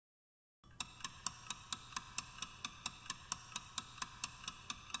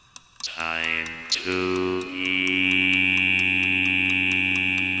to eat.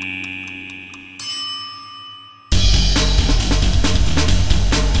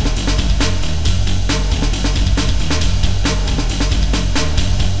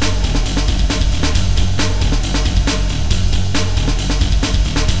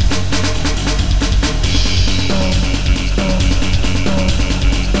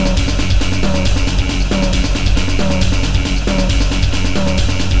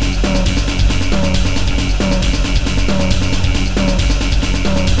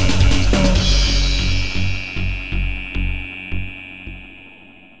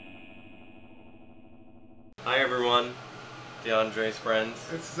 Hi everyone, DeAndre's friends.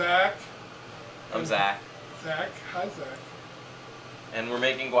 It's Zach. I'm Zach. Zach, hi Zach. And we're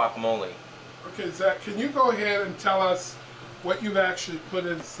making guacamole. Okay Zach, can you go ahead and tell us what you've actually put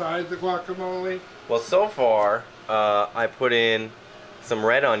inside the guacamole? Well, so far, I put in some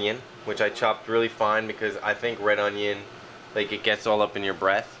red onion, which I chopped really fine because I think red onion, like, it gets all up in your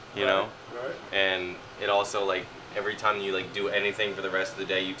breath, you know? Right. And it also, like, every time you, like, do anything for the rest of the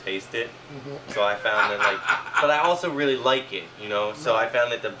day, you taste it. So I found that, like, but I also really like it, you know? So I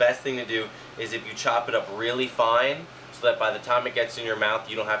found that the best thing to do is if you chop it up really fine, so that by the time it gets in your mouth,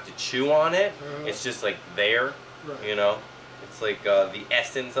 you don't have to chew on it. It's just, like, there, you know? It's like the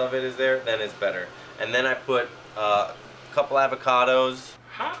essence of it is there, then it's better. And then I put a couple avocados.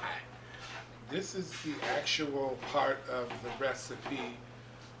 Hi! This is the actual part of the recipe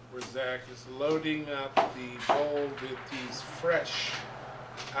where Zach is loading up the bowl with these fresh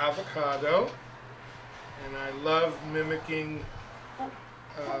avocado. And I love mimicking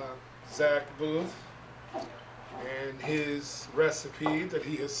Zach Booth and his recipe that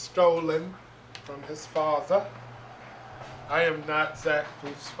he has stolen from his father. I am not Zach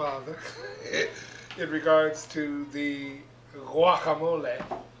Booth's father in regards to the guacamole.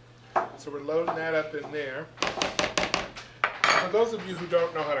 So we're loading that up in there. For those of you who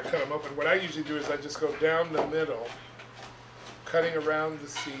don't know how to cut them open, what I usually do is I just go down the middle, cutting around the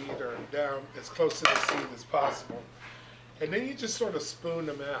seed or down as close to the seed as possible. And then you just sort of spoon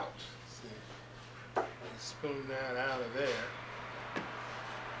them out. See? You spoon that out of there.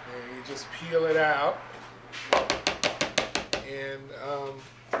 And you just peel it out. And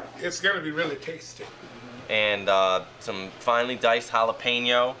it's going to be really tasty. And some finely diced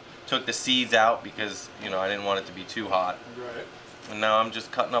jalapeno. Took the seeds out because, you know, I didn't want it to be too hot. Right. And now I'm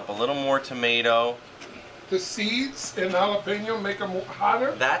just cutting up a little more tomato. The seeds and jalapeno make them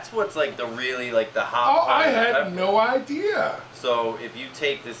hotter? That's what's like the really, like the hot Oh, part. I had no idea. So if you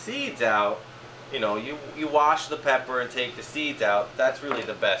take the seeds out, you know, you wash the pepper and take the seeds out, that's really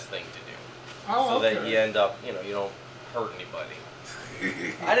the best thing to do. Oh, so okay. that you end up, you know, you don't hurt anybody.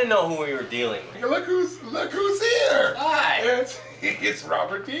 I didn't know who we were dealing with. Look who's here. Hi. It's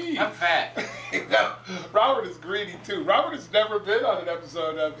Robert D. I'm fat. No, Robert is greedy too. Robert has never been on an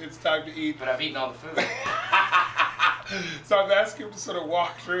episode of It's Time to Eat. But I've eaten all the food. So I'm asking him to sort of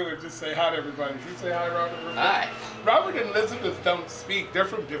walk through and just say hi to everybody. Can you say hi, Robert? Hi. Robert and Elizabeth don't speak. They're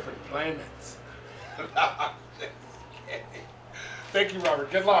from different planets. Thank you, Robert.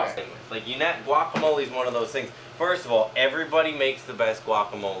 Get lost. Like, guacamole is one of those things. First of all, everybody makes the best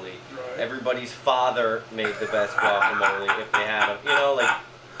guacamole. Right. Everybody's father made the best guacamole if they had them. You know, like,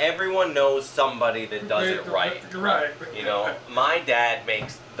 everyone knows somebody that does it right. Right. You know, my dad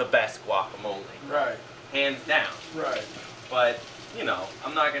makes the best guacamole. Right. Hands down. Right. But, you know,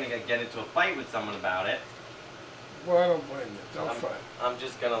 I'm not going to get into a fight with someone about it. Well, I don't blame you. Don't fight. I'm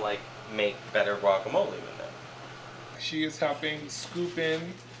just going to, like, make better guacamole with them. She is helping scoop in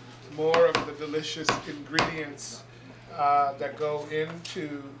more of the delicious ingredients that go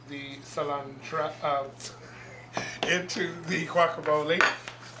into the cilantro, into the guacamole.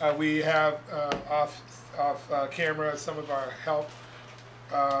 We have off camera some of our help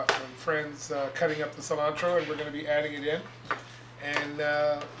and friends cutting up the cilantro, and we're going to be adding it in. And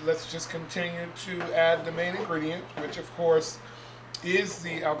let's just continue to add the main ingredient, which of course is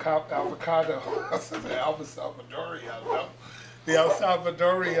the avocado. The El Salvadorian, no? The El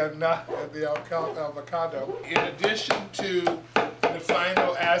Salvadorian, not the avocado. In addition to the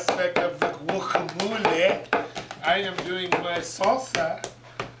final aspect of the guacamole, I am doing my salsa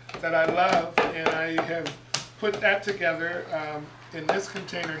that I love, and I have put that together in this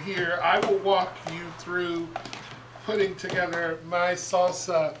container here. I will walk you through putting together my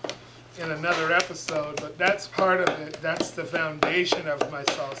salsa in another episode, but that's part of it. That's the foundation of my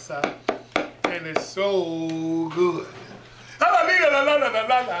salsa, and it's so good.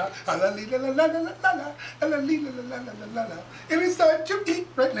 And it's time to eat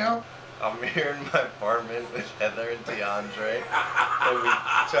right now. I'm here in my apartment with Heather and DeAndre, and we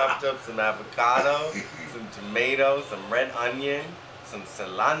chopped up some avocado, some tomato, some red onion, some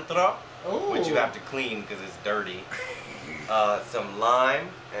cilantro, which you have to clean because it's dirty, some lime,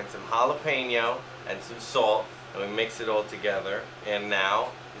 and some jalapeno, and some salt, and we mix it all together, and now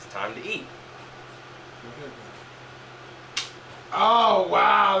it's time to eat. Oh,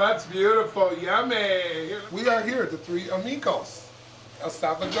 wow, that's beautiful. Yummy. We are here, the three amigos, El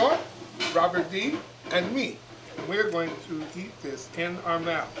Salvador, Robert D, and me. We're going to eat this in our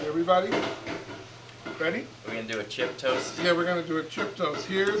mouth. Everybody, ready? We're going to do a chip toast. Yeah, we're going to do a chip toast.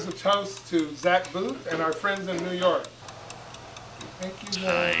 Here's a toast to Zach Booth and our friends in New York. Thank you,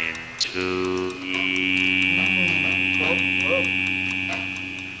 Zach. Time to eat. Whoa.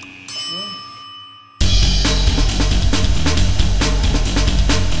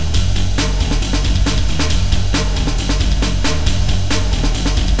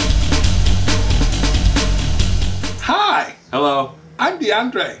 Hi, Hello. I'm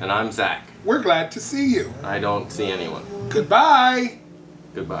DeAndre. And I'm Zach. We're glad to see you. I don't see anyone. Goodbye.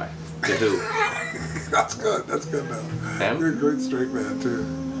 Goodbye. To who? That's good. That's good now. Him? You're a great straight man too.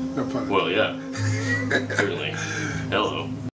 No pun intended. Well, yeah. Certainly. Hello.